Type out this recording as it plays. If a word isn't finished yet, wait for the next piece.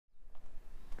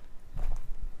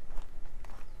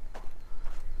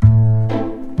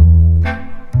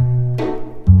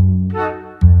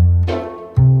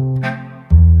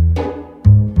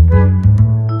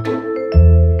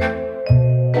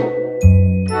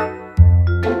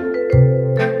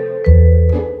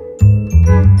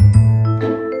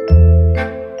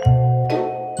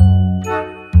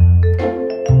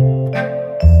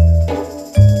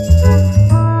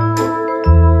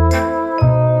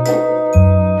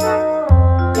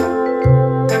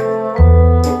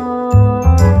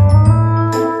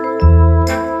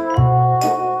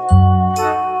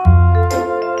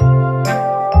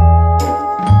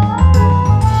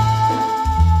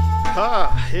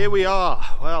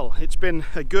well. It's been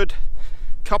a good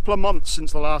couple of months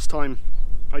since the last time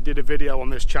I did a video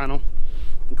on this channel,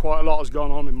 and quite a lot has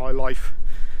gone on in my life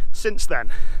since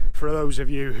then. For those of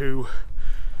you who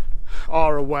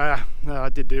are aware, I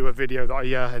did do a video that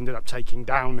I ended up taking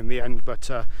down in the end, but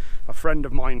a friend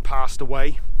of mine passed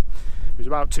away. It was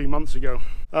about 2 months ago.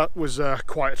 That was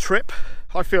quite a trip.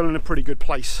 I feel in a pretty good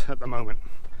place at the moment.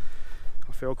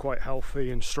 I feel quite healthy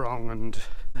and strong, and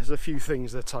there's a few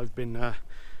things that I've been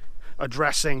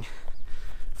addressing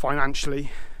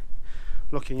financially,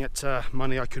 looking at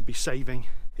money I could be saving,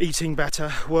 eating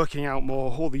better, working out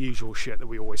more, all the usual shit that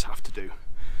we always have to do.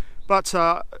 But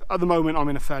at the moment I'm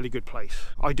in a fairly good place.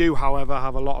 I do, however,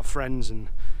 have a lot of friends and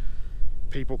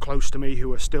people close to me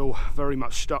who are still very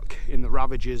much stuck in the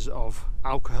ravages of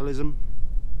alcoholism,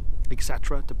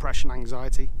 etc., depression,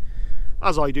 anxiety,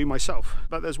 as I do myself.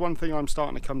 But there's one thing I'm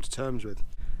starting to come to terms with.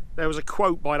 There was a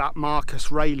quote by that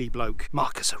Marcus Aurelius bloke,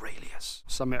 Marcus Aurelius,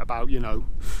 something about, you know,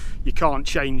 you can't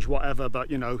change whatever, but,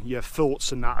 you know, your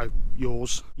thoughts and that are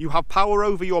yours. You have power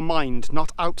over your mind,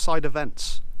 not outside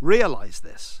events. Realise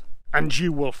this, and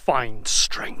you will find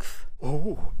strength.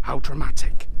 Oh, how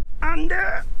dramatic. And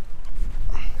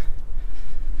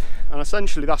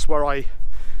essentially that's where I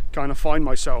kind of find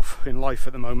myself in life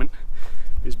at the moment,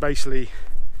 is basically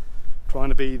trying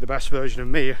to be the best version of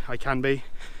me I can be.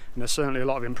 And there's certainly a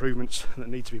lot of improvements that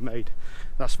need to be made,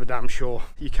 that's for damn sure.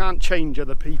 You can't change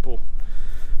other people,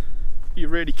 you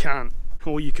really can't.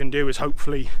 All you can do is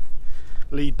hopefully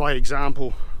lead by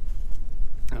example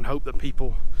and hope that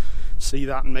people see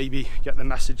that and maybe get the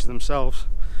message themselves.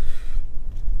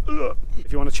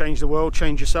 If you want to change the world,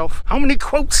 change yourself. How many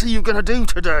quotes are you going to do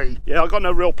today? Yeah, I got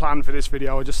no real plan for this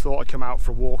video. I just thought I'd come out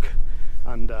for a walk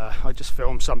and I just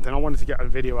filmed something. I wanted to get a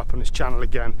video up on this channel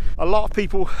again. A lot of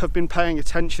people have been paying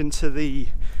attention to the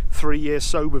 3 years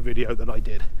sober video that I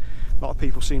did. A lot of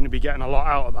people seem to be getting a lot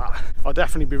out of that. I'll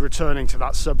definitely be returning to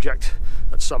that subject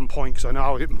at some point because I know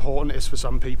how important it is for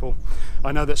some people.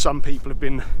 I know that some people have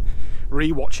been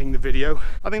re-watching the video.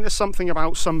 I think there's something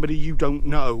about somebody you don't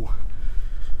know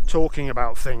talking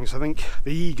about things. I think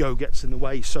the ego gets in the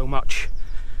way so much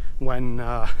when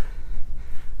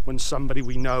somebody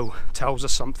we know tells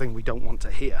us something we don't want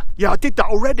to hear. Yeah, I did that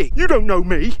already. You don't know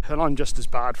me. And I'm just as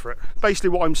bad for it. Basically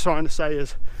what I'm trying to say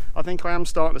is I think I am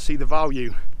starting to see the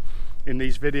value in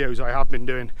these videos I have been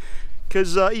doing,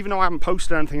 because even though I haven't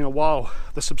posted anything in a while,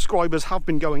 the subscribers have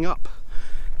been going up,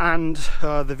 and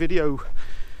the video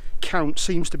count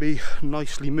seems to be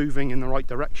nicely moving in the right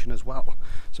direction as well.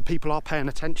 So people are paying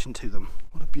attention to them.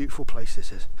 What a beautiful place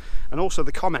this is. And also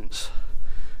the comments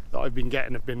that I've been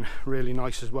getting have been really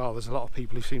nice as well. There's a lot of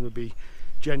people who seem to be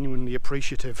genuinely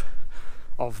appreciative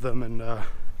of them and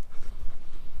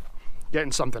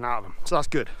getting something out of them. So that's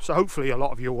good. So hopefully a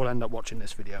lot of you will end up watching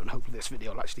this video, and hopefully this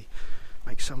video will actually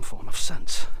make some form of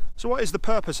sense. So what is the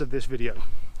purpose of this video?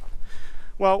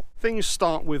 Well, things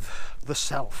start with the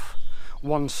self,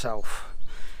 oneself.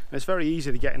 And it's very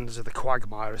easy to get into the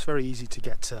quagmire. It's very easy to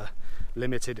get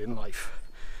limited in life.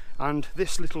 And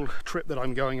this little trip that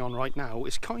I'm going on right now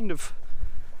is kind of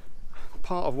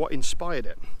part of what inspired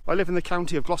it. I live in the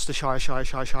county of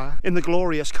Gloucestershire, in the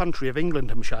glorious country of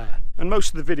Englandhamshire. And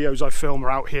most of the videos I film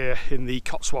are out here in the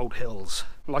Cotswold Hills.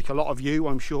 Like a lot of you,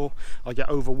 I'm sure, I get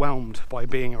overwhelmed by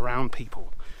being around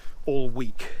people all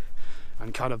week.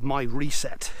 And kind of my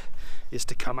reset is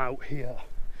to come out here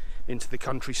into the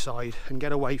countryside and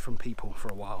get away from people for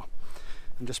a while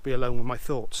and just be alone with my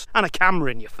thoughts and a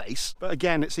camera in your face. But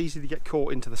again, it's easy to get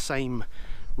caught into the same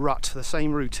rut, the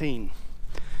same routine.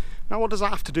 Now what does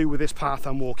that have to do with this path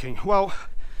I'm walking? Well,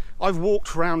 I've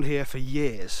walked around here for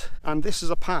years, and this is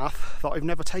a path that I've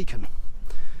never taken.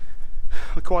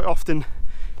 I quite often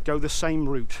go the same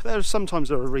route. Sometimes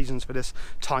there are reasons for this.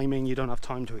 Timing, you don't have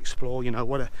time to explore, you know,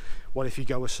 what if you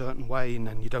go a certain way and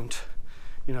then you don't,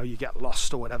 you know, you get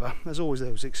lost or whatever. There's always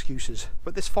those excuses.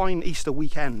 But this fine Easter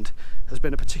weekend has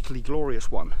been a particularly glorious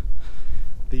one.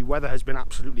 The weather has been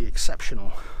absolutely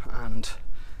exceptional, and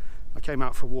I came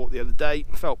out for a walk the other day,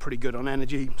 felt pretty good on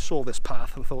energy, saw this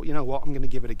path and thought, you know what, I'm going to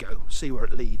give it a go, see where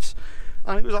it leads.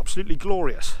 And it was absolutely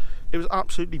glorious. It was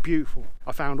absolutely beautiful.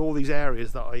 I found all these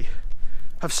areas that I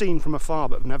have seen from afar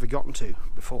but have never gotten to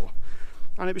before.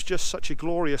 And it was just such a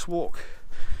glorious walk.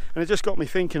 And it just got me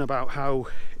thinking about how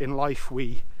in life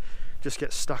we just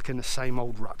get stuck in the same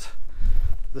old rut,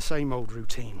 the same old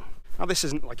routine. Now this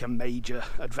isn't like a major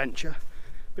adventure,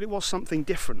 but it was something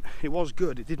different. It was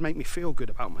good. It did make me feel good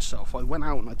about myself. I went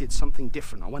out and I did something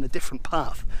different. I went a different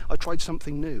path. I tried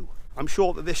something new. I'm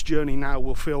sure that this journey now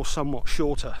will feel somewhat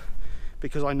shorter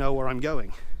because I know where I'm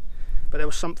going. But there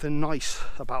was something nice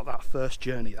about that first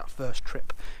journey, that first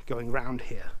trip going round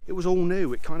here. It was all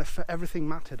new. It kind of, everything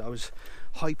mattered. I was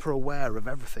hyper aware of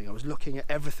everything. I was looking at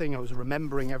everything. I was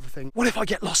remembering everything. What if I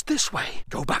get lost this way?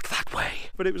 Go back that way.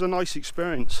 But it was a nice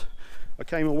experience. I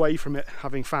came away from it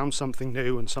having found something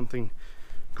new and something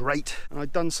great, and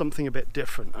I'd done something a bit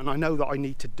different, and I know that I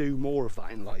need to do more of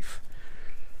that in life.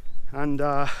 And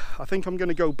I think I'm going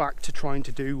to go back to trying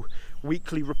to do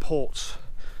weekly reports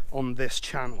on this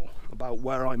channel about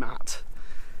where I'm at.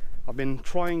 I've been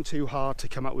trying too hard to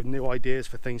come up with new ideas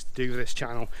for things to do with this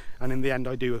channel, and in the end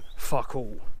I do fuck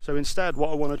all. So instead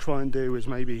what I want to try and do is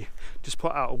maybe just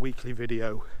put out a weekly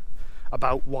video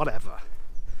about whatever.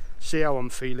 See how I'm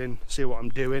feeling, see what I'm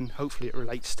doing. Hopefully it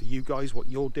relates to you guys, what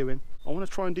you're doing. I want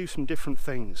to try and do some different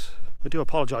things. I do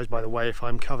apologise, by the way, if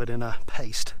I'm covered in a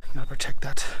paste. You gotta protect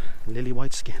that lily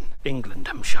white skin.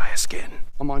 Englandshire skin.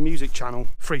 On my music channel,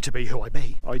 Free to Be Who I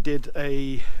Be, I did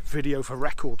a video for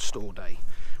Record Store Day,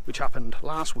 which happened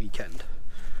last weekend.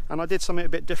 And I did something a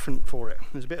bit different for it.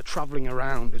 There's a bit of travelling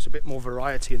around, there's a bit more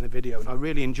variety in the video, and I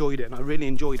really enjoyed it, and I really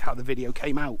enjoyed how the video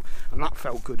came out, and that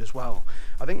felt good as well.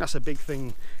 I think that's a big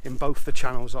thing in both the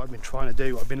channels that I've been trying to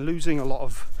do. I've been losing a lot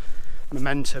of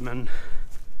momentum, and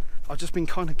I've just been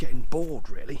kind of getting bored,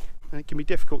 really. And it can be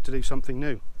difficult to do something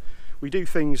new. We do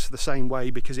things the same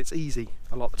way because it's easy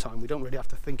a lot of the time. We don't really have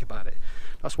to think about it.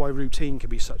 That's why routine can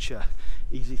be such a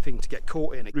easy thing to get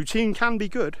caught in. Routine can be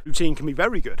good. Routine can be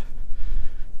very good.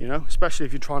 You know, especially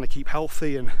if you're trying to keep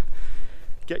healthy and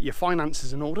get your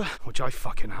finances in order, which I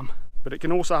fucking am. But it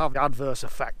can also have the adverse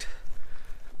effect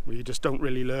where you just don't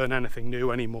really learn anything new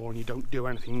anymore, and you don't do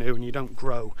anything new, and you don't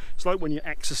grow. It's like when you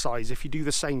exercise. If you do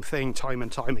the same thing time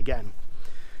and time again,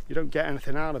 you don't get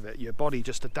anything out of it. Your body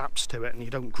just adapts to it, and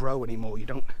you don't grow anymore. You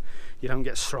don't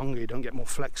get stronger, you don't get more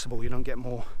flexible, you don't get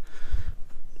more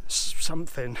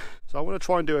something. So I want to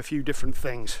try and do a few different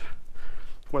things,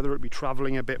 whether it be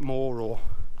traveling a bit more, or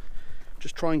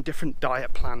just trying different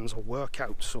diet plans or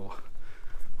workouts or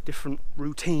different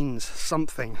routines,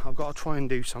 something. I've got to try and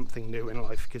do something new in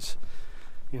life because,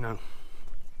 you know,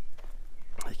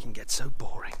 it can get so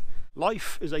boring.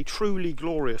 Life is a truly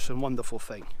glorious and wonderful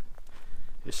thing.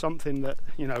 It's something that,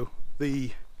 you know,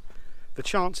 the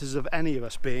chances of any of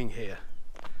us being here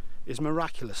is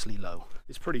miraculously low.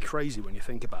 It's pretty crazy when you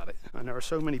think about it. And there are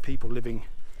so many people living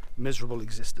miserable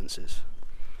existences.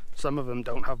 Some of them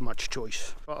don't have much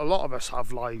choice. But a lot of us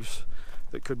have lives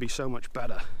that could be so much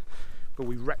better, but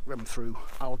we wreck them through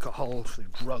alcohol, through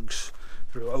drugs,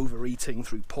 through overeating,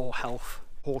 through poor health,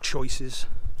 poor choices,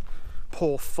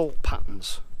 poor thought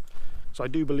patterns. So I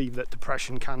do believe that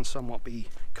depression can somewhat be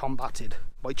combated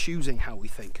by choosing how we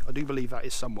think. I do believe that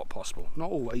is somewhat possible.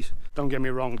 Not always. Don't get me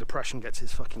wrong, depression gets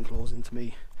his fucking claws into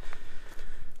me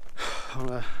on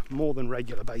a more than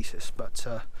regular basis, but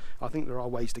I think there are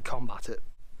ways to combat it.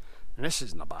 And this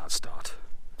isn't a bad start.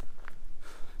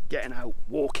 Getting out,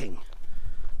 walking,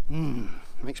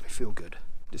 makes me feel good.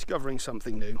 Discovering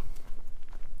something new.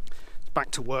 It's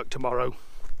back to work tomorrow,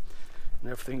 and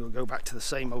everything will go back to the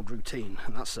same old routine,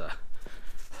 and that's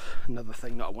another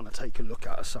thing that I want to take a look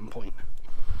at some point.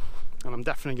 And I'm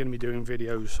definitely going to be doing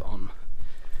videos on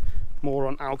more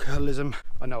on alcoholism.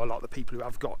 I know a lot of the people who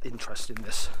have got interest in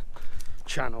this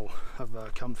channel have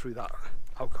come through that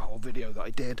alcohol video that I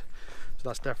did. So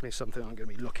that's definitely something I'm going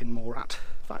to be looking more at.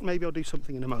 In fact, maybe I'll do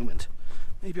something in a moment.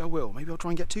 Maybe I will. Maybe I'll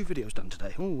try and get 2 videos done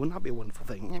today. Oh, wouldn't that be a wonderful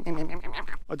thing?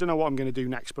 I don't know what I'm going to do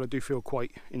next, but I do feel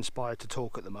quite inspired to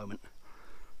talk at the moment.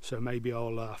 So maybe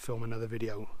I'll film another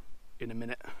video in a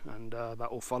minute, and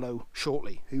that will follow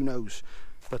shortly. Who knows?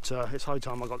 But it's high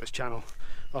time I got this channel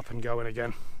up and going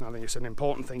again. I think it's an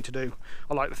important thing to do.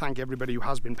 I'd like to thank everybody who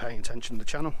has been paying attention to the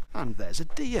channel. And there's a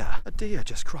deer. A deer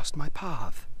just crossed my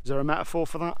path. Is there a metaphor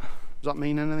for that? Does that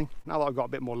mean anything? Now that I've got a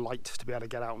bit more light to be able to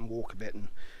get out and walk a bit and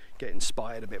get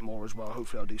inspired a bit more as well,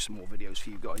 hopefully I'll do some more videos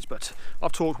for you guys. But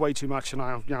I've talked way too much, and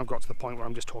I've now got to the point where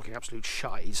I'm just talking absolute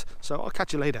shies. So I'll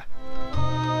catch you later.